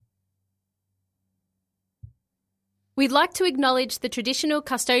We'd like to acknowledge the traditional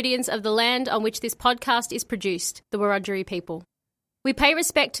custodians of the land on which this podcast is produced, the Wurundjeri people. We pay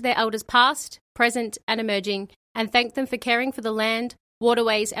respect to their elders past, present and emerging, and thank them for caring for the land,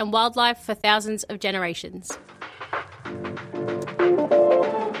 waterways and wildlife for thousands of generations.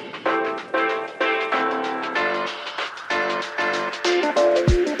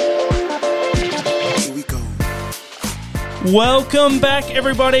 Welcome back,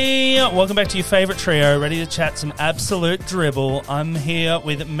 everybody. Welcome back to your favourite trio, ready to chat some absolute dribble. I'm here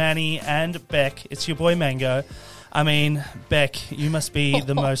with Manny and Beck. It's your boy Mango. I mean, Beck, you must be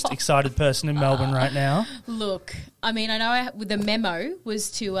the most excited person in Melbourne right now. Look, I mean, I know the memo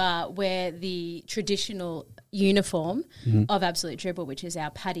was to wear the traditional uniform of Absolute Dribble, which is our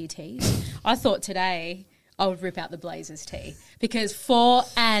paddy tees. I thought today I would rip out the Blazers tee because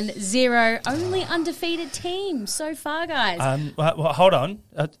 4-0, only undefeated team so far, guys. Well, hold on.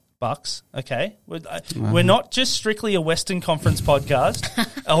 Bucks, okay. We're not just strictly a Western Conference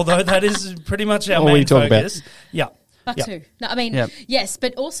podcast, although that is pretty much our main focus. Yeah. Bucks who? No, I mean, yes,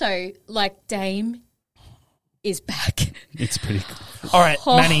 but also, like, Dame is back. It's pretty cool. All right,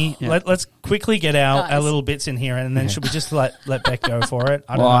 Manny, let's quickly get our little bits in here, and then should we just let Beck go for it?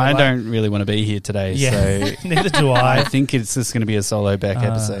 I don't really want to be here today, so neither do I. I think it's just going to be a solo Beck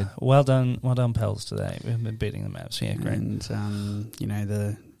episode. Well done, Pels, today. We've been beating the Mavs. Yeah, great. And,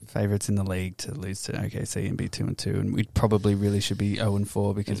 the favourites in the league to lose to OKC and be 2-2, and we probably really should be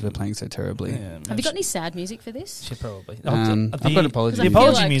 0-4 because we're playing so terribly. Yeah, have you got any sad music for this? Yeah, probably. I've got apology. The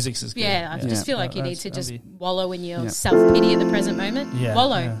apology music is good. Yeah, I just feel like you need to just wallow in your self-pity at the present moment. Yeah,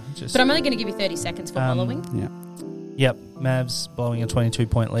 wallow. But I'm only going to give you 30 seconds for wallowing. Yeah. Yep, Mavs blowing a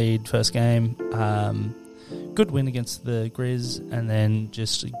 22-point lead first game. Good win against the Grizz, and then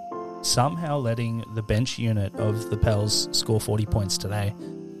just somehow letting the bench unit of the Pels score 40 points today.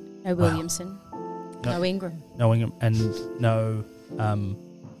 No Williamson. No Ingram. No Ingram. And no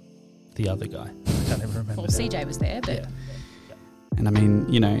the other guy. I can't ever remember. Well, CJ was there, but... Yeah. And I mean,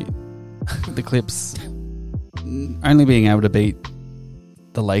 the Clips only being able to beat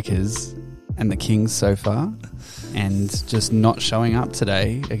the Lakers and the Kings so far and just not showing up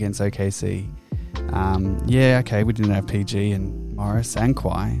today against OKC. We didn't have PG and Morris and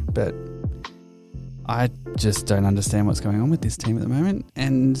Kawhi, but I just don't understand what's going on with this team at the moment,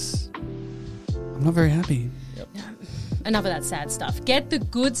 and I'm not very happy. Yep. Enough of that sad stuff. Get the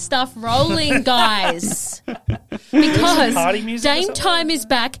good stuff rolling, guys. Because Dame Time is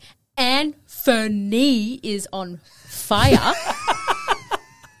back and Fernie is on fire.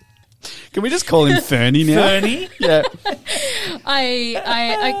 Can we just call him Fernie now? Fernie? Yeah.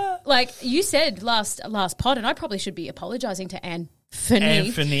 I like you said last pod, and I probably should be apologising to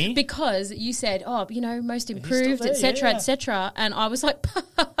Anthony, because you said, most improved, etc., etc., and I was like,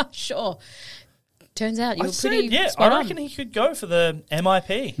 sure. Turns out you were pretty spot I reckon he could go for the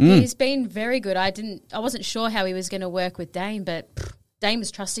MIP. He's been very good. I wasn't sure how he was going to work with Dame, but Dame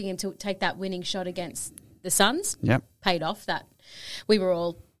was trusting him to take that winning shot against the Suns. Yep, paid off. That we were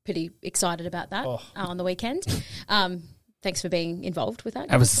all pretty excited about that on the weekend. Thanks for being involved with that.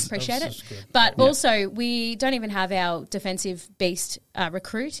 Appreciate it. But also, we don't even have our defensive beast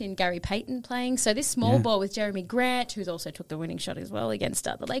recruit in Gary Payton playing. So this small ball with Jeremy Grant, who's also took the winning shot as well against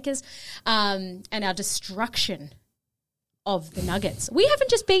the Lakers, and our destruction of the Nuggets. We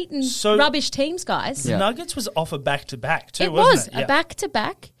haven't just beaten rubbish teams, guys. The Nuggets was off a back-to-back too, wasn't it? A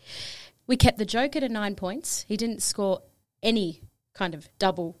back-to-back. We kept the Joker to 9 points. He didn't score any kind of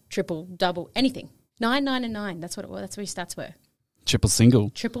double, triple, double, anything. 9, 9, and 9. That's what it was. That's what his stats were. Triple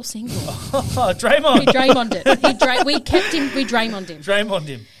single. Draymond. He Draymoned it. We kept him. We Draymoned him. Draymoned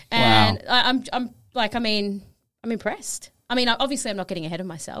him. And wow. I'm impressed. I mean, obviously I'm not getting ahead of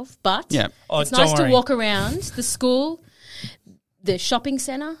myself, but it's nice to walk around the school, the shopping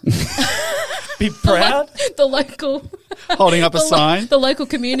centre. Be proud. The local. Holding up a sign. The local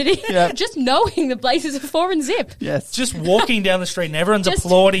community. Yep. Just knowing the Blazers are 4-0. Yes. Just walking down the street and everyone's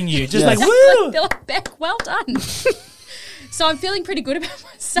applauding you. Just like, woo! They're like, Beck, well done. So I'm feeling pretty good about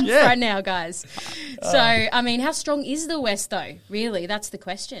myself right now, guys. So, I mean, how strong is the West, though? Really, that's the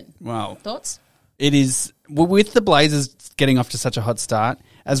question. Wow. Thoughts? It is, with the Blazers getting off to such a hot start,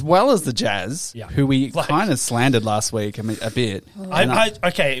 as well as the Jazz, who we kind of slandered last week a bit.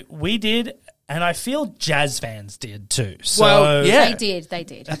 We did, and I feel Jazz fans did too. So well, yeah. They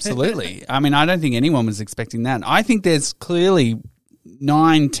did. Absolutely. I mean, I don't think anyone was expecting that. I think there's clearly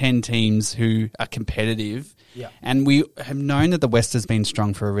 9-10 teams who are competitive. Yeah. And we have known that the West has been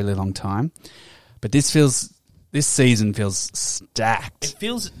strong for a really long time. But this season feels stacked. It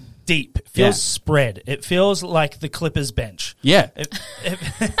feels deep. It feels spread. It feels like the Clippers bench. Yeah.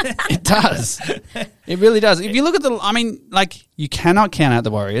 It does. It really does. If you look at you cannot count out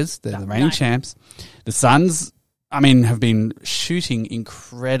the Warriors. They're the reigning champs. The Suns, have been shooting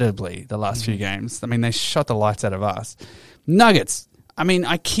incredibly the last few games. They shot the lights out of us. Nuggets,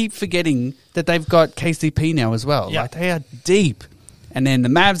 I keep forgetting that they've got KCP now as well. Yeah. Like, they are deep. And then the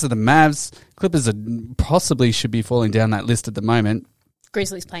Mavs are the Mavs. Clippers possibly should be falling down that list at the moment.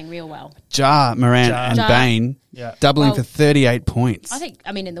 Grizzlies playing real well. Morant, and Bane doubling for 38 points. I think,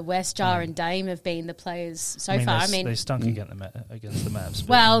 in the West, and Dame have been the players so far. They stunk against the Mavs.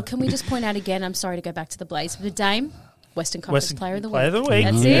 Well, can we just point out again, I'm sorry to go back to the Blaze, but Dame, Western Conference Player of the Week.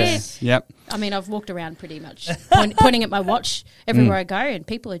 That's it. Yep. I've walked around pretty much pointing at my watch everywhere I go, and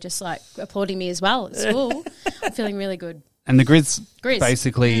people are just like applauding me as well at school. I'm feeling really good. And the Grizz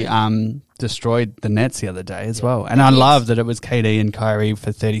basically destroyed the Nets the other day as well. And I love that it was KD and Kyrie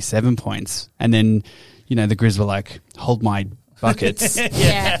for 37 points. And then, the Grizz were like, hold my buckets.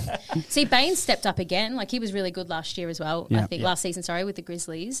 Yeah. See, Bane stepped up again. Like, he was really good last year as well. I think last season, with the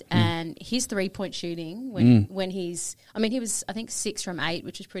Grizzlies. And his 3-point shooting when he's, he was, I think, 6 from 8,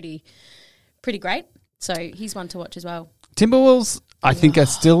 which is pretty great. So he's one to watch as well. Timberwolves, I think, are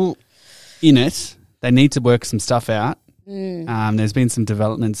still in it. They need to work some stuff out. There's been some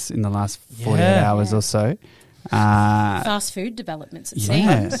developments in the last 48 hours or so. Fast food developments, it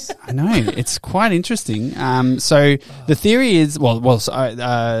seems. I know. It's quite interesting. So the theory is, sorry.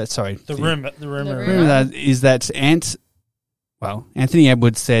 The rumor is that Anthony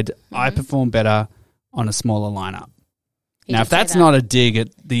Edwards said, I perform better on a smaller lineup. Now, if that's not a dig at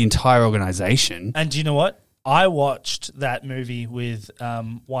the entire organisation. And do you know what? I watched that movie with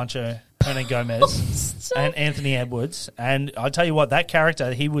Juancho Hernangomez and Anthony Edwards, and I'll tell you what, that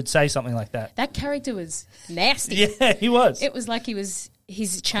character, he would say something like that. That character was nasty. Yeah, he was. It was like he's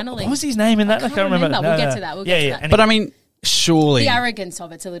channeling. What was his name in that? I can't remember. We'll get to that. We'll get to that. But surely the arrogance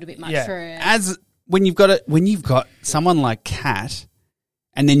of it's a little bit much for when you've got someone like Kat,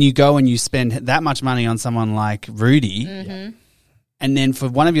 and then you go and you spend that much money on someone like Rudy. Mm-hmm. And then for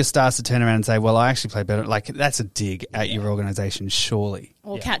one of your stars to turn around and say, well, I actually play better, that's a dig at your organisation, surely.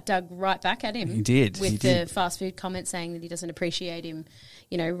 Well, Kat dug right back at him. He did. With the fast food comment saying that he doesn't appreciate him,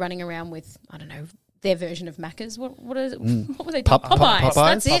 running around with, I don't know, their version of Macca's. What were they doing? Popeyes.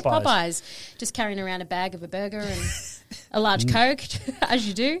 That's it, Popeyes. Just carrying around a bag of a burger and a large Coke, as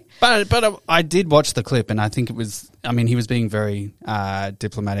you do. But I did watch the clip, and I think it was, he was being very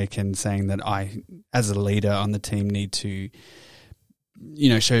diplomatic and saying that I, as a leader on the team, need to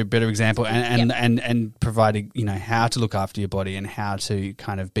show a better example and provide, how to look after your body and how to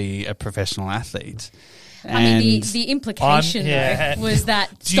kind of be a professional athlete. The implication though was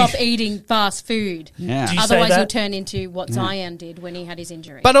that stop eating fast food. Yeah. Otherwise you'll turn into what Zion did when he had his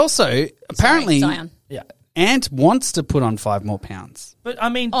injury. But also, apparently, Zion. Ant wants to put on 5 more pounds. But,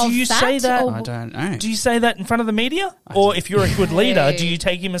 do you say that? I don't know. Do you say that in front of the media? Or if you're a good leader, do you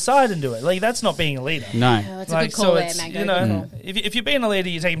take him aside and do it? That's not being a leader. No. Oh, it's a good call there, Mango. If you're being a leader,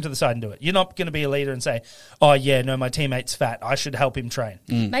 you take him to the side and do it. You're not going to be a leader and say, oh, yeah, no, my teammate's fat. I should help him train.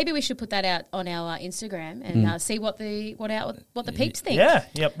 Maybe we should put that out on our Instagram and see what the peeps think. Yeah.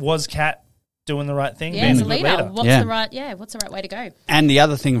 Yep. Was Kat doing the right thing? Yeah, as a leader. What's the right way to go? And the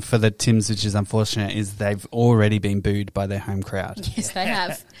other thing for the Tims, which is unfortunate, is they've already been booed by their home crowd. Yes, they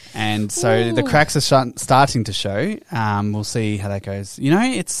have. And so the cracks are starting to show. We'll see how that goes.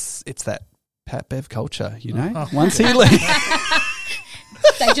 It's that Pat Bev culture, Once he leaves.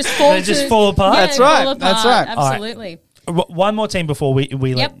 They just fall apart. Yeah, That's right. That's right. Absolutely. One more team before we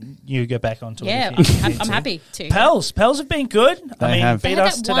let you go back onto it. Yeah, I'm happy to. Pels have been good. They have. Beat they had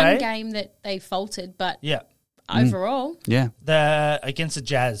us that today. one game that they faltered, but overall, they're against the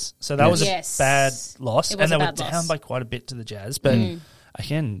Jazz. So that was a bad loss, and they were down by quite a bit to the Jazz. But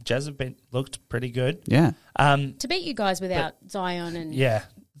again, Jazz have looked pretty good. Yeah. To beat you guys without Zion and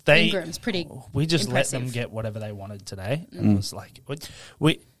Ingram's pretty. We just impressive. let them get whatever they wanted today. It was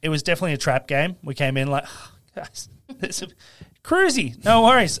it was definitely a trap game. We came in like, oh, guys, this is cruisy. No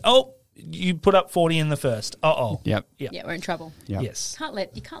worries. Oh, you put up 40 in the first. Yep. Yeah, we're in trouble. Yep. Yes.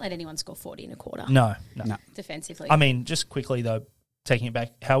 You can't let anyone score 40 in a quarter. No. Defensively. Just quickly though, taking it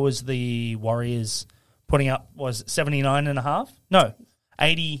back, how was the Warriors putting up? Was it 79.5? No,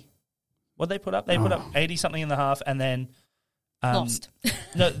 80. What did they put up? They put up 80 something in the half, and then lost.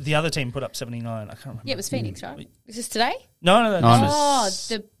 No, the other team put up 79. I can't remember. Yeah, it was Phoenix, right? Is this today? No. This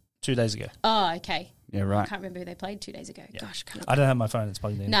was 2 days ago. Oh, okay. Yeah, right. I can't remember who they played 2 days ago. Yeah. Gosh, I don't have my phone. It's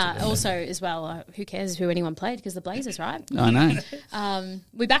plugged in. Also as well, who cares who anyone played because the Blazers, right? I know.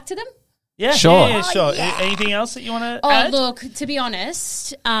 We back to them? Yeah, sure. Yeah, sure. Yeah. Anything else that you want to add? Look, to be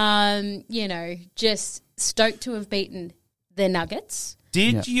honest, just stoked to have beaten the Nuggets.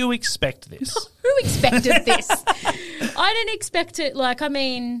 Did you expect this? Who expected this? I didn't expect it.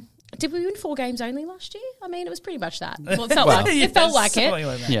 Did we win 4 games only last year? I mean, it was pretty much that. Well, it felt like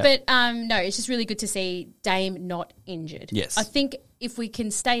it. Yeah. But no, it's just really good to see Dame not injured. Yes. I think if we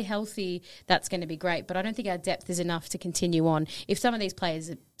can stay healthy, that's going to be great. But I don't think our depth is enough to continue on. If some of these players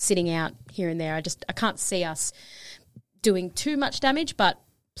are sitting out here and there, I can't see us doing too much damage. But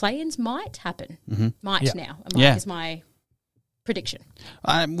play-ins might happen. Now. Is my prediction.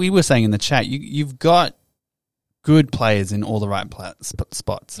 We were saying in the chat, you've got good players in all the right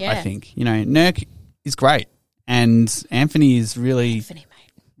spots, I think. Nurk is great, and Anthony is really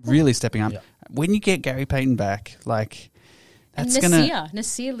stepping up. Yeah. When you get Gary Payton back, that's going to...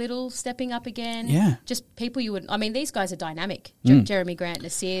 Nasir Little stepping up again. Yeah. Just people you would... I mean, these guys are dynamic. Jeremy Grant,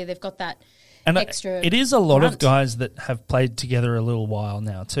 Nasir, they've got that extra... It is a lot of guys that have played together a little while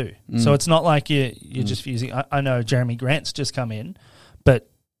now too. So it's not like you're just fusing... I know Jeremy Grant's just come in, but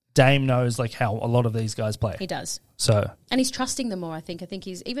Dame knows how a lot of these guys play. He does. And he's trusting them more, I think. I think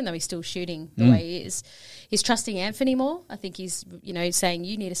he's, even though he's still shooting the way he is, he's trusting Anthony more. I think he's, saying,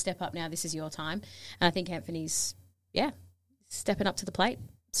 you need to step up now, this is your time. And I think Anthony's, stepping up to the plate.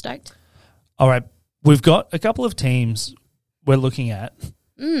 Stoked. All right. We've got a couple of teams we're looking at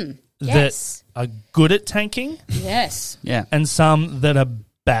that are good at tanking. Yes. Yeah. And some that are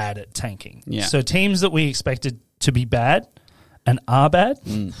bad at tanking. Yeah. So teams that we expected to be bad and are bad,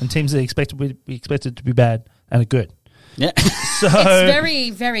 and teams that we expected to be bad and are good. Yeah. So it's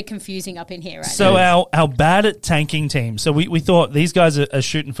very, very confusing up in here right now. So our bad at tanking team. So we thought these guys are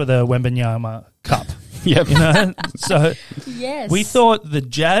shooting for the Wembanyama Cup. Yep. So yes. We thought the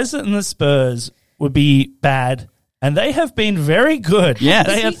Jazz and the Spurs would be bad, and they have been very good. Yes.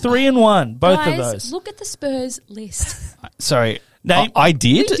 They are 3-1, both guys, of those. Look at the Spurs list. Sorry. Name- I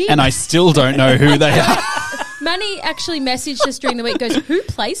did, and I still don't know who they are. Manny actually messaged us during the week, goes, who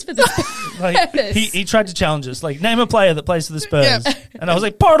plays for the Spurs? He tried to challenge us, name a player that plays for the Spurs. Yeah. And I was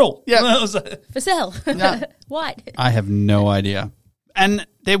like, Portal. Yeah. Vassell. No. White. I have no idea. And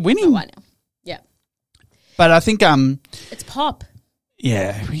they're winning. White now. Yeah. But I think... it's Pop.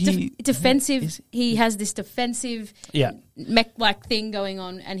 Yeah. Defensive. He has this defensive mech-like thing going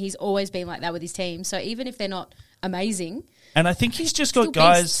on, and he's always been like that with his team. So even if they're not amazing... And I think he's just got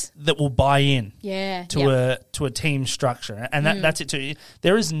guys that will buy in to a team structure. And that's it too.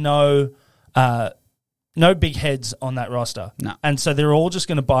 There is no big heads on that roster. No. And so they're all just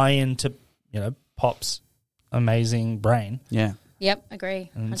going to buy into, Pop's amazing brain. Yeah. Yep, agree.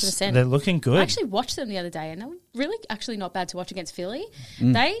 100%. They're looking good. I actually watched them the other day, and they were really actually not bad to watch against Philly.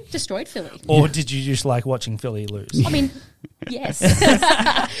 They destroyed Philly. Or did you just like watching Philly lose? I mean, yes.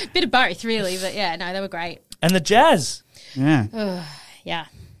 Bit of both, really. But yeah, no, they were great. And the Jazz. Yeah. Yeah.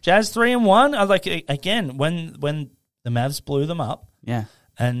 Jazz 3-1. I like, again, when the Mavs blew them up. Yeah.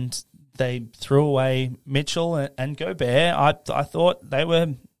 And they threw away Mitchell and Gobert, I thought they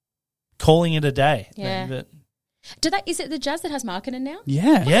were calling it a day. Yeah. Is it the Jazz that has Markkanen now?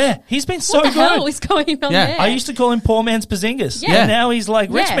 Yeah. Yeah. He's been so good. What the hell is going on there? I used to call him poor man's Porzingis. Yeah. And now he's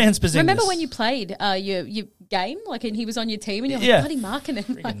like rich man's Porzingis. Remember when you played your game, and he was on your team, and you're like, bloody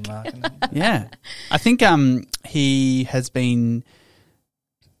Markkanen. Yeah. I think he has been...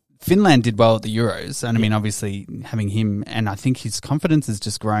 Finland did well at the Euros, and I mean, obviously having him, and I think his confidence has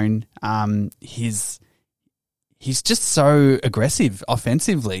just grown. He's just so aggressive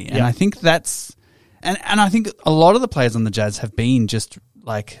offensively, and I think that's... And I think a lot of the players on the Jazz have been just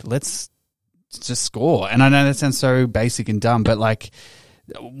like, let's just score. And I know that sounds so basic and dumb, but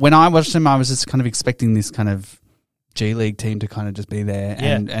when I watched them, I was just kind of expecting this kind of G League team to kind of just be there,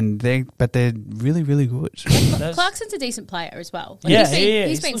 and they're really, really good. Clarkson's a decent player as well.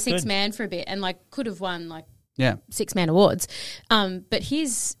 He's been sixth man for a bit, and could have won 6-man awards. But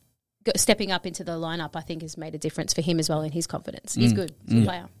he's stepping up into the lineup, I think, has made a difference for him as well in his confidence. He's good. He's a good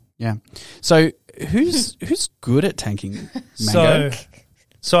player. Yeah. So who's good at tanking, Mango?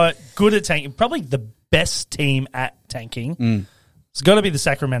 So good at tanking. Probably the best team at tanking. It's got to be the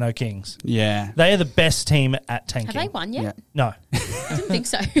Sacramento Kings. Yeah. They are the best team at tanking. Have they won yet? Yeah. No. I didn't think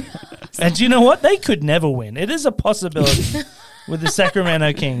so. And do you know what? They could never win. It is a possibility with the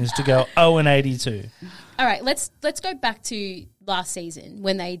Sacramento Kings to go 0-82. All right, let's go back to last season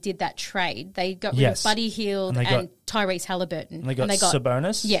when they did that trade. They got rid of Buddy Hield and Tyrese Halliburton. And they got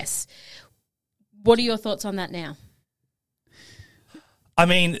Sabonis. Yes. What are your thoughts on that now? I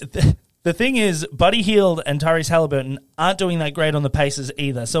mean, the thing is, Buddy Hield and Tyrese Halliburton aren't doing that great on the Pacers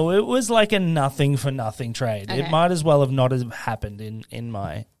either. So it was like a nothing for nothing trade. Okay. It might as well have not have happened in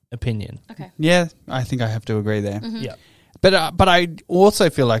my opinion. Okay. Yeah, I think I have to agree there. Mm-hmm. Yeah. But I also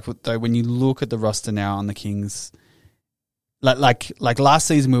feel like, though, when you look at the roster now on the Kings, like last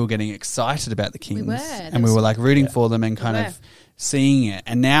season we were getting excited about the Kings. We were. And we were like rooting for them and kind of seeing it.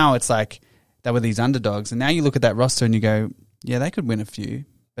 And now it's like they were these underdogs. And now you look at that roster and you go, yeah, they could win a few.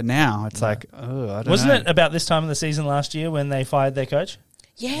 But now it's like, I don't know. Wasn't it about this time of the season last year when they fired their coach?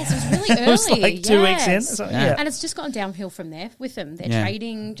 Yes, it was really early. It was like 2 weeks in. So, And it's just gone downhill from there with them. They're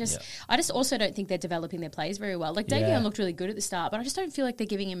trading. I just also don't think they're developing their players very well. Like Davion looked really good at the start, but I just don't feel like they're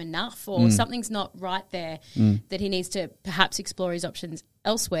giving him enough, or something's not right there that he needs to perhaps explore his options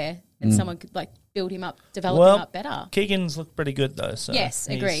elsewhere, and someone could like build him up, develop him up better. Keegan's looked pretty good though. So yes,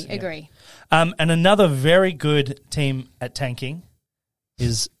 agree. And another very good team at tanking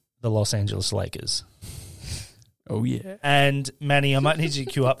is the Los Angeles Lakers. Oh, yeah. And, Manny, I might need you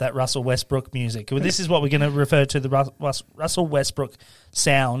to cue up that Russell Westbrook music. This is what we're going to refer to the Russell Westbrook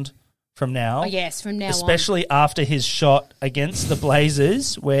sound from now. Oh, yes, from now especially after his shot against the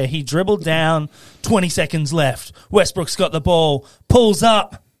Blazers, where he dribbled down, 20 seconds left. Westbrook's got the ball, pulls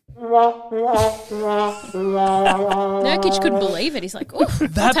up. Nurkic couldn't believe it. He's like, "Ooh,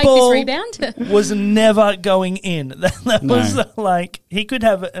 that I'll take ball this rebound." was never going in. That was like, he could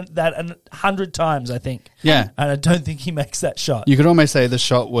have that 100 times, I think. Yeah. And I don't think he makes that shot. You could almost say the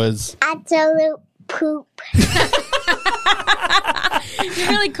shot was absolute poop. You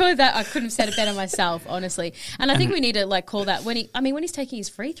really could. That I couldn't have said it better myself, honestly. And I think we need to like call that when he's taking his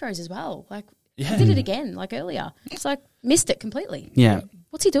free throws as well. Like he did it again, like earlier. It's like missed it completely. Yeah.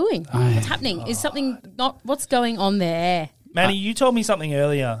 What's he doing? What's happening? Is something not? What's going on there? Manny, you told me something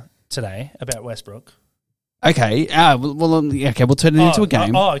earlier today about Westbrook. Okay. We'll turn it into a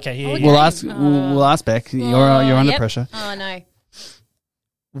game. Okay. Yeah, We'll ask Beck. You're under pressure. Oh no.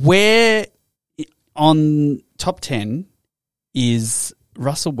 Where on top 10 is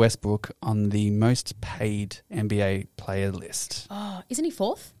Russell Westbrook on the most paid NBA player list? Oh, isn't he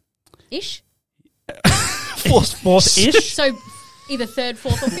fourth-ish? Fourth-ish? So either third,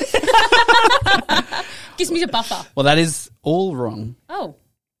 fourth, or fifth. Gives me a buffer. Well, that is all wrong. Oh,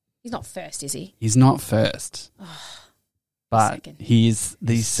 he's not first, is he? He's not first. But second. he is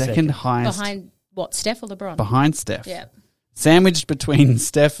the second highest. Behind what, Steph or LeBron? Behind Steph. Yeah. Sandwiched between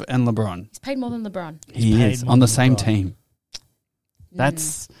Steph and LeBron. He's paid more than LeBron. He is on the same team.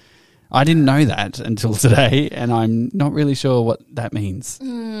 That's... I didn't know that until today, and I'm not really sure what that means.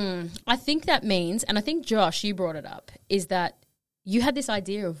 I think that means, and I think, Josh, you brought it up, is that you had this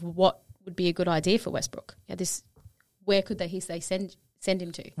idea of what would be a good idea for Westbrook. You had this, where could they send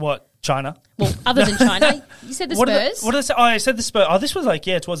him to? What, China? Well, other than China. You said the Spurs. What did I say? Oh, I said the Spurs. Oh, this was like,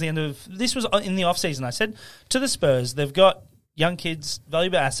 towards the end of, this was in the off-season. I said to the Spurs, they've got young kids,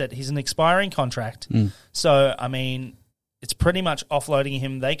 valuable asset. He's an expiring contract. So, I mean, it's pretty much offloading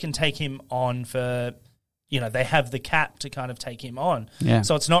him. They can take him on for, they have the cap to kind of take him on. Yeah.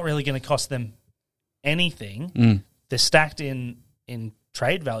 So it's not really going to cost them anything. They're stacked in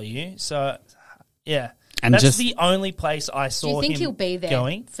trade value. So, yeah. And that's the only place I saw him going. Do you think he'll be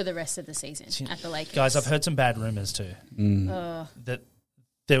there for the rest of the season at the Lakers? Guys, I've heard some bad rumours too. That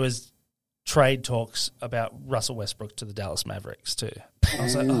there was trade talks about Russell Westbrook to the Dallas Mavericks too. I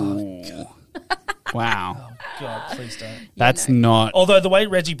was like, oh, God. Wow. Oh, God, please don't. That's not... Although the way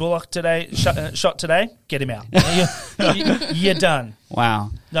Reggie Bullock today shot today, get him out. You're done.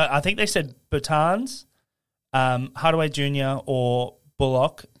 Wow. No, I think they said Bertans, Hardaway Jr. or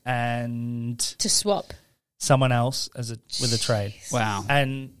Bullock and... To swap. Someone else with a trade. Wow.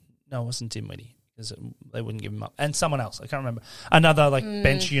 And no, it wasn't Dinwiddie because they wouldn't give him up. And someone else, I can't remember. Another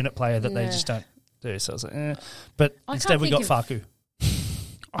bench unit player that they just don't do. So I was like, But instead we got Facu.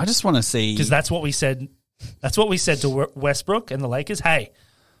 I just want to see... Because that's what we said. That's what we said to Westbrook and the Lakers. Hey,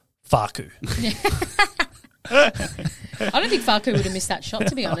 Facu. I don't think Facu would have missed that shot,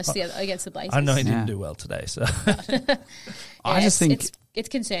 to be honest, against the Blazers. I know he didn't do well today. So I just think... It's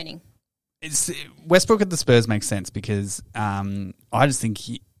concerning. Westbrook at the Spurs makes sense because I just think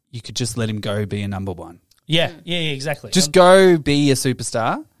you could just let him go be a number one. Yeah, exactly. Just go be a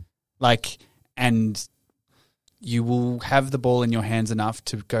superstar, and you will have the ball in your hands enough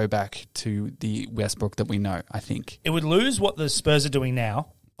to go back to the Westbrook that we know, I think. It would lose what the Spurs are doing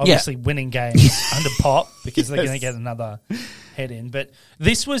now, obviously winning games under Pop because they're going to get another head in. But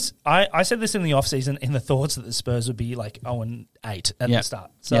this was, I said this in the offseason in the thoughts that the Spurs would be like 0-8 at the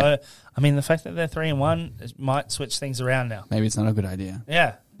start. So, I mean, the fact that they're 3-1 might switch things around now. Maybe it's not a good idea.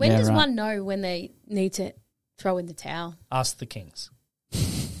 Yeah. When does one know when they need to throw in the towel? Ask the Kings.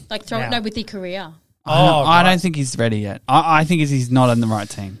 Like with their career. I don't think he's ready yet. I think he's not on the right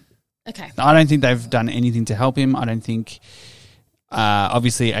team. Okay. I don't think they've done anything to help him. I don't think,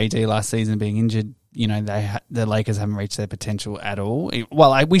 obviously, AD last season being injured, the Lakers haven't reached their potential at all.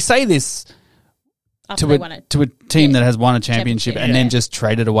 Well, we say this to a team that has won a championship and then Yeah. just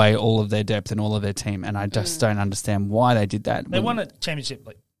traded away all of their depth and all of their team. And I just don't understand why they did that. They won a championship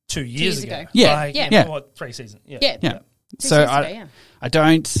like 2 years ago. Yeah. Like, Yeah. Or 3 seasons. Yeah. Yeah. Yeah. 2 So seasons ago, yeah. I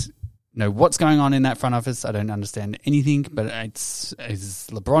don't know what's going on in that front office. I don't understand anything, but is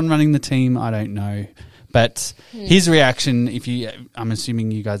LeBron running the team? I don't know. But his reaction, I'm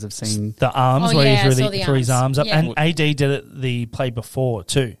assuming you guys have seen The arms Oh, where yeah, I he saw threw the his arms up. Yeah. And AD did it the play before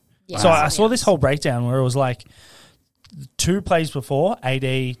too. Yeah, So I the saw this arms. whole breakdown where it was like 2 plays before,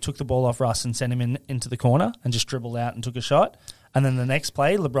 AD took the ball off Russ and sent him into the corner and just dribbled out and took a shot. And then the next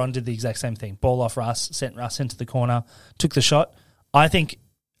play, LeBron did the exact same thing. Ball off Russ, sent Russ into the corner, took the shot. I think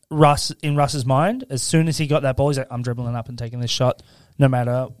in Russ's mind, as soon as he got that ball, he's like, I'm dribbling up and taking this shot. No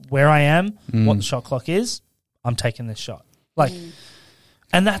matter where I am, what the shot clock is, I'm taking this shot. Like,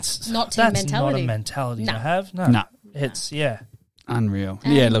 and that's Not team not mentality. a mentality No. to have. No. No. It's, yeah. unreal.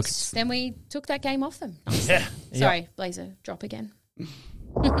 And Yeah, look, then we took that game off them. Yeah. Sorry, Blazer, drop again.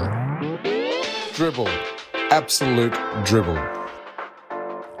 Dribble. Absolute dribble.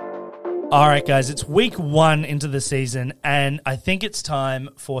 All right, guys, it's week 1 into the season, and I think it's time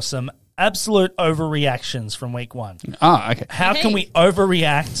for some absolute overreactions from week 1. okay. How can Hey. we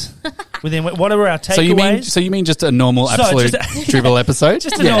overreact within? What are our takeaways? So you mean just a normal So absolute just- dribble episode?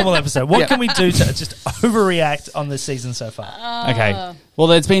 just a normal episode. What can we do to just overreact on this season so far? Okay. Well,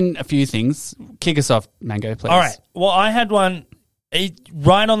 there's been a few things. Kick us off, Mango, please. All right. Well, I had one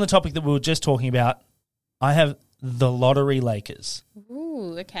right on the topic that we were just talking about. I have the lottery Lakers.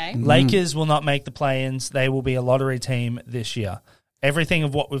 Ooh, okay. Lakers will not make the play-ins. They will be a lottery team this year. Everything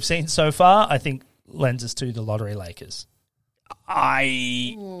of what we've seen so far, I think, lends us to the lottery Lakers.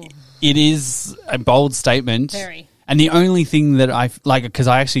 It is a bold statement. Very. And the only thing that I like, because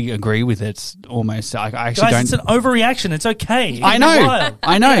I actually agree with it almost. I actually Guys, don't. it's an overreaction. It's okay. I It's know. wild.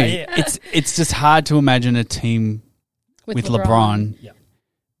 I know. Yeah, yeah. It's just hard to imagine a team with LeBron, Yeah.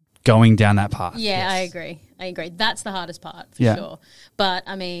 going down that path. Yeah, Yes. I agree. That's the hardest part, for Yeah. sure. But,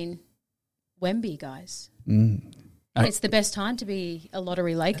 I mean, Wemby, guys. Uh, It's the best time to be a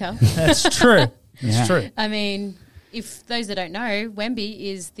lottery Laker. That's true. Yeah. It's true. I mean, if those that don't know, Wemby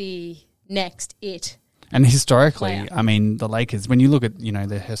is the next it. And historically, Player. I mean, the Lakers, when you look at,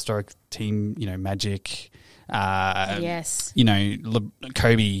 the historic team, Magic, Yes.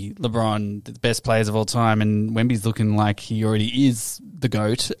 Kobe, LeBron, the best players of all time, and Wemby's looking like he already is the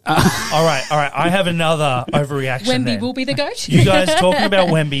GOAT. All right. I have another overreaction. Wemby then. will be the GOAT. You guys talking about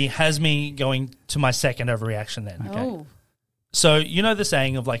Wemby has me going to my second overreaction then. Oh. So, you know the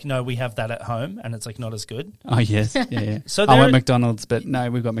saying of like, no, we have that at home and it's like not as good. Oh, yes. Yeah. So I there- want McDonald's, but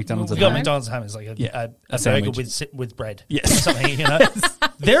no, we've got McDonald's We've at got home. McDonald's at home. It's like a burger sandwich. with bread. Yes. Something,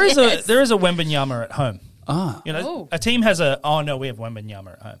 There is a Wembanyama at home. Ah. A team has we have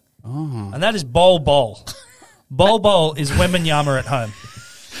Wembanyama at home. Oh. And that is Bol Bol. Bol Bol is Wembanyama at home.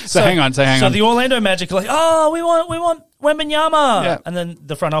 So hang on. So the Orlando Magic are like, we want Wembanyama. Yeah. And then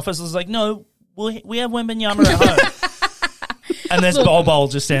the front office is like, no, we have Wembanyama at home. And there's Bol Bol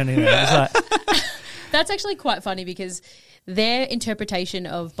just standing there. It's like, That's actually quite funny because their interpretation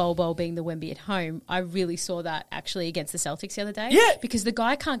of Bol Bol being the Wemby at home, I really saw that actually against the Celtics the other day. Yeah. Because the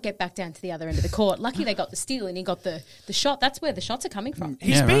guy can't get back down to the other end of the court. Lucky they got the steal and he got the shot. That's where the shots are coming from.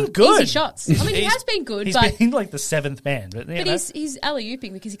 he's been good. Easy shots. I mean, he has been good, He's but been like the 7th man. But he's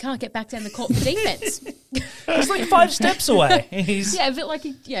alley-ooping because he can't get back down the court for defense. he's like 5 steps away. He's Yeah, but like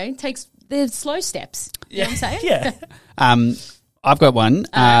he takes the slow steps. You know what I'm saying? Yeah. I've got one.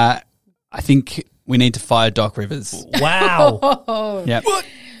 I think we need to fire Doc Rivers. Wow. Yep.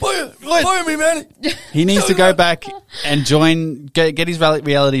 Fire me, man. He needs to go back and get his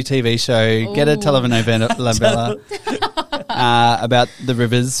reality TV show, get a telenovela about the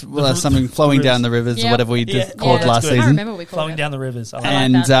rivers, something flowing rivers. down the rivers, Yep. or whatever we Yeah, called that's last good. I season. remember what we called Flowing it. down the rivers. I like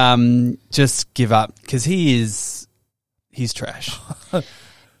like that. And just give up because he's trash.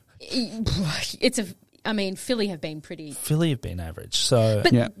 Philly have been pretty. Philly have been average. So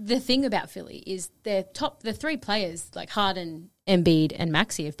But Yeah. the thing about Philly is the 3 players like Harden, Embiid, and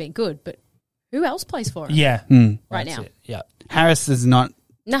Maxey have been good. But who else plays for them yeah. right That's now? it. Yeah. Harris has not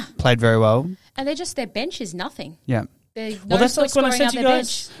Nah, played very well. and their bench is nothing. Yeah. They're Well, that's like when I said out to you their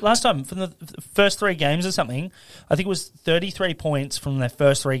guys last time, from the first 3 games or something, I think it was 33 points from their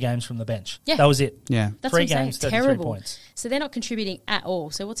first 3 games from the bench. Yeah. That was it. Yeah. That's 3 what I'm saying. games, 33 Terrible. points. So they're not contributing at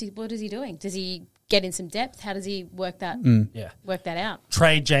all. So what is he doing? Does he get in some depth? How does he work that Yeah. out?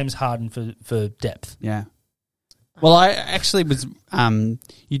 Trade James Harden for depth. Yeah. Well, I actually was.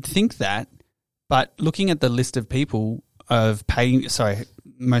 You'd think that, but looking at the list of people of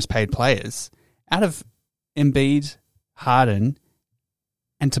most paid players, out of Embiid, Harden,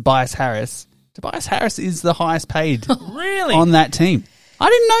 and Tobias Harris, Tobias Harris is the highest paid Really? on that team. I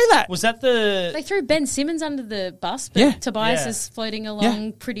didn't know that. Was that the... They threw Ben Simmons under the bus, but Yeah. Tobias Yeah. is floating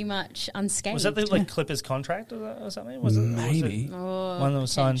along pretty much unscathed. Was that the Clippers contract or something? Was Maybe. it one that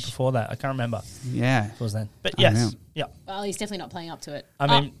was signed before that? I can't remember. Yeah. It was then. But I don't yes. know. Yeah. Well, he's definitely not playing up to it. I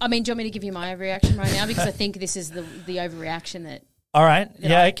mean- do you want me to give you my overreaction right now? Because I think this is the overreaction that All right.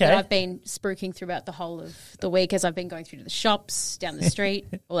 Yeah, that okay. I've been spruiking throughout the whole of the week as I've been going through to the shops, down the street,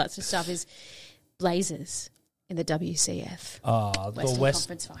 all that sort of stuff is Blazers in the WCF. Oh, Western the West...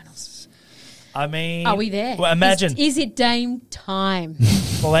 Conference Finals. I mean... Are we there? Well, imagine. Is it Dame time?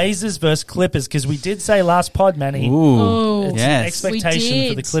 Blazers versus Clippers, because we did say last pod, Manny, Ooh. it's Yes. expectation We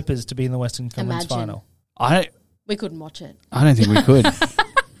for the did. Clippers to be in the Western Conference Imagine. Final. We couldn't watch it. I don't think we could.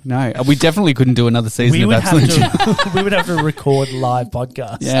 No. We definitely couldn't do another season We of would, Absolute have to, we would have to record live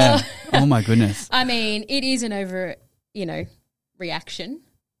podcasts. Yeah. Oh, my goodness. I mean, it is an reaction,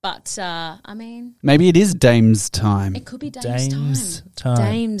 but I mean, Maybe it is Dame's time. it could be Dame's Dame's time.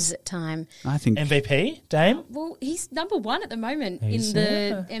 time. Dame's time. I think. MVP, Dame? Well, he's number one at the moment He's- in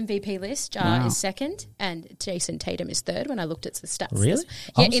the MVP list. Wow. Is second, and Jason Tatum is third. When I looked at the stats, Really?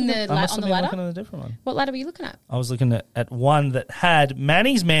 Yeah, I must in have- the I must on have the been ladder. looking at a different one. What ladder were you looking at? I was looking at one that had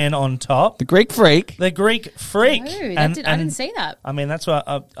Manny's man on top, The Greek Freak. the Greek Freak. Oh, And- I didn't see that. I mean, that's why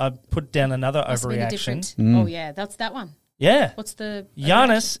I put down another Must have been a overreaction. different. Oh yeah, that's that one. Yeah. What's the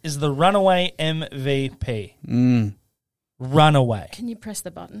Giannis is the runaway MVP. Runaway. Can you press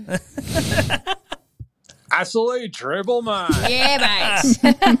the button? Absolute dribble, mate. Yeah, mate.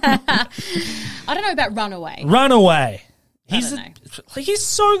 I don't know about runaway. Runaway. He's don't he's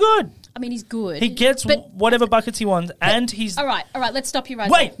so good. I mean, he's good. He gets But- whatever buckets he wants, and he's... All right. Let's stop you right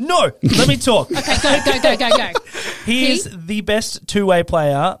Wait, no. Let me talk. there. Okay, go. He is the best two-way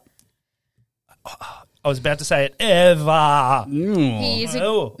player. I was about to say it ever. He is.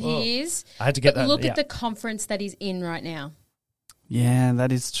 Oh, He is. I had to get But that. look yeah. at the conference that he's in right now. Yeah,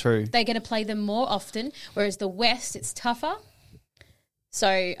 that is true. They're going to play them more often, whereas the West, it's tougher. So,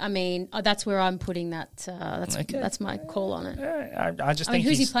 I mean, that's where I'm putting that. That's my call on it. I just I mean, think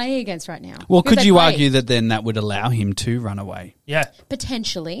who's he he's... playing against right now? Well, Who could they you play? argue that then that would allow him to run away? Yeah.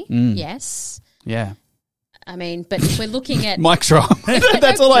 Potentially, yes. Yeah. I mean, but if we're looking at Mike drop.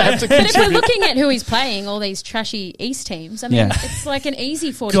 That's all I have to But if we're contribute. looking at who he's playing, all these trashy East teams, I mean, Yeah. it's like an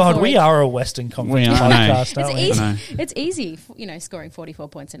easy 44. God, we are a Western Conference We are. podcast, It's aren't we? easy. I know. It's easy, scoring 44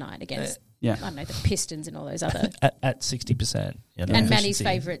 points a night against, Yeah. I don't know, the Pistons and all those other. At 60%. You know, And Manny's efficiency.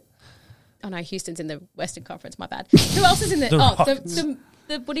 favourite. Oh no, Houston's in the Western Conference. My bad. Who else is in the? The Rockets.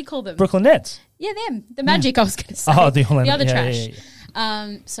 the what do you call them? Brooklyn Nets. Yeah, them. The Magic. I was going to say. Oh, the Orlando- other yeah, trash.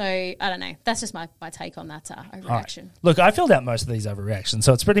 yeah, So I don't know. That's just my take on that All right. overreaction. Look, I filled out most of these overreactions,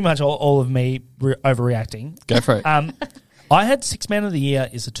 so it's pretty much all of me overreacting. Go for it. I had Six Man of the Year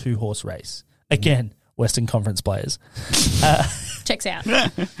is a 2-horse race. Again, Western Conference players. Checks out.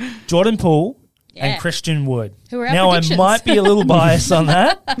 Jordan Poole Yeah. and Christian Wood. Who are our now, predictions. I might be a little biased on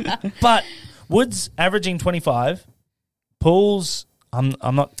that, but Wood's averaging 25. Poole's, I'm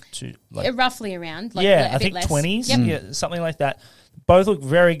not too... Roughly around. Like yeah, a I bit think less. 20s. Yep. Yeah, something like that. Both look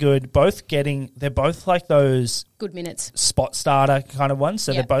very good. They're both like those Good minutes. spot starter kind of ones.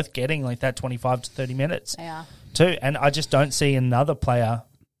 So Yep. they're both getting like that 25 to 30 minutes They are. too. And I just don't see another player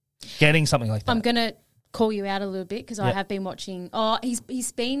getting something like that. I'm going to call you out a little bit because I Yep. have been watching. He's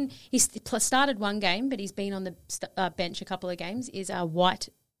started one game, but he's been on the bench a couple of games. Is White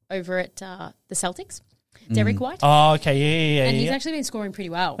over at the Celtics? Derek White. Oh, okay. Yeah. And he's actually been scoring pretty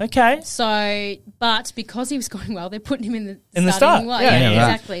well. Okay. So, but because he was scoring well, they're putting him in the In starting the start. line. Yeah, Yeah,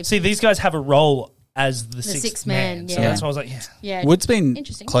 right. exactly. See, these guys have a role as the sixth sixth man, man. So yeah. that's why I was like, yeah. Yeah, Wood's been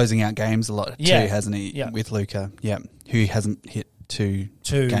Interesting. closing out games a lot Yeah. too, hasn't he? Yeah. With Luka, yeah, who hasn't hit two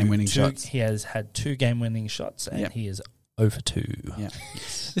game-winning shots. He has had 2 game-winning shots, and Yep. he is 0 for 2. Yeah.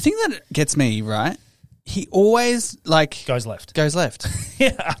 The thing that gets me, right, he always Goes left. goes left.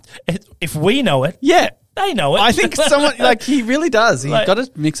 Yeah. If we know it, Yeah. they know it. I think someone, he really does. He's Like, got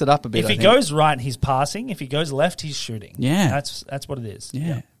to mix it up a bit. if he I think. goes right, he's passing. If he goes left, he's shooting. Yeah. That's what it is.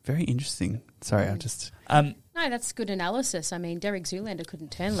 Yeah. Very interesting. Sorry, I just... Um, No, that's good analysis. I mean, Derek Zoolander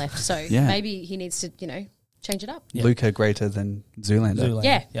couldn't turn left, so Yeah. maybe he needs to, change it up. Yeah. Luka greater than Zoolander. Zoolander.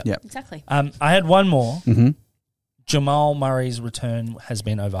 Yeah. Yep. Yep. Exactly. I had one more. Mm-hmm. Jamal Murray's return has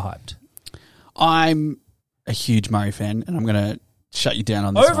been overhyped. I'm a huge Murray fan, and I'm going to shut you down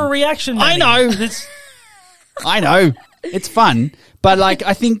on this one. Overreaction. I Manny. know. This- I know. It's fun. But,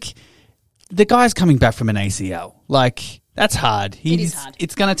 I think the guy's coming back from an ACL. That's hard. It is hard.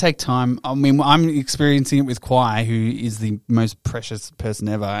 It's going to take time. I mean, I'm experiencing it with Kwai, who is the most precious person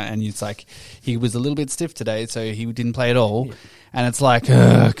ever, and it's like he was a little bit stiff today, so he didn't play at all. Yeah. And it's like,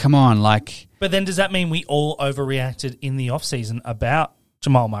 come on, like. But then does that mean we all overreacted in the off season about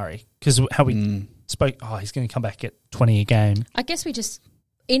Jamal Murray? Because how we spoke, he's going to come back at 20 a game. I guess we just,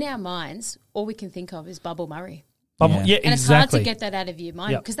 in our minds, all we can think of is Bubble Murray. Yeah, and exactly. it's hard to get that out of your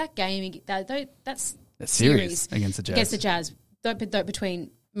mind because that game, that's serious against the Jazz.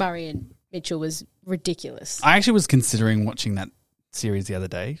 Between Murray and Mitchell was ridiculous. I actually was considering watching that series the other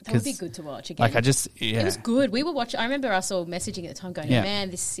day. That would be good to watch again. Like it was good. We were watching. I remember us all messaging at the time, going, "Man,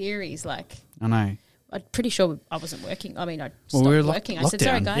 this series!" Like, I know. I'm pretty sure I wasn't working. I mean, I stopped working. I said,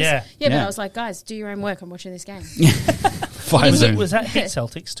 "Sorry, guys." Yeah, but I was like, "Guys, do your own work. I'm watching this game." Was that hit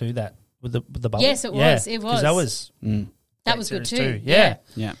Celtics too? That with the bubble? Yes, it was. It was. That was that was good too. Yeah.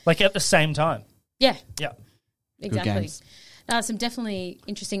 Like at the same time. Yeah. Yeah. Exactly. Some definitely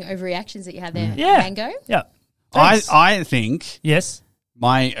interesting overreactions that you had there, Mango. Yeah. I think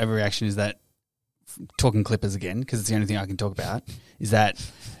my overreaction is that, talking Clippers again, because it's the only thing I can talk about, is that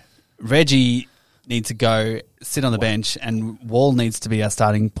Reggie needs to go sit on the bench and Wall needs to be our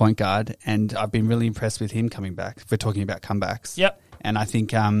starting point guard, and I've been really impressed with him coming back. If we're talking about comebacks. Yep. And I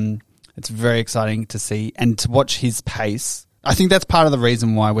think it's very exciting to see and to watch his pace. I think that's part of the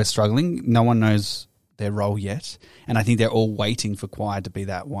reason why we're struggling. No one knows their role yet, and I think they're all waiting for Kawhi to be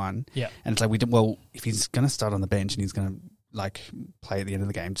that one. Yeah, and it's like if he's going to start on the bench and he's going to play at the end of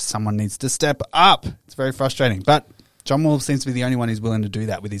the game, someone needs to step up. It's very frustrating, but John Wall seems to be the only one who's willing to do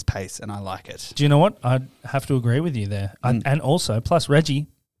that with his pace, and I like it. Do you know what? I'd have to agree with you there, and also plus Reggie,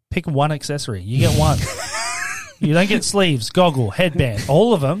 pick one accessory. You get one. You don't get sleeves, goggle, headband,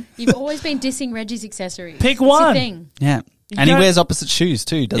 all of them. You've always been dissing Reggie's accessories. Pick one. Your thing. Yeah. And he wears opposite shoes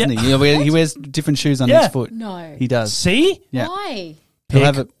too, doesn't he? He wears different shoes on each foot. No. He does. See? Yeah. Why?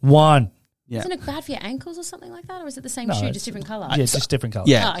 Pick one. Yeah. Isn't it bad for your ankles or something like that? Or is it the same shoe, just different colour? Yeah, just different colours.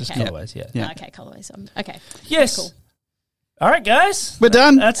 Yeah. Just colourways, yeah. Okay, colourways. Okay. Yes. Cool. All right, guys. We're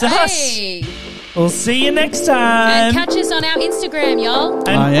done. That's us. We'll see you next time. And catch us on our Instagram, y'all.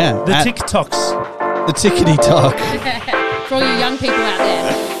 And the TikToks. The tickety talk. For all you young people out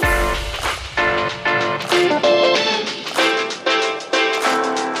there.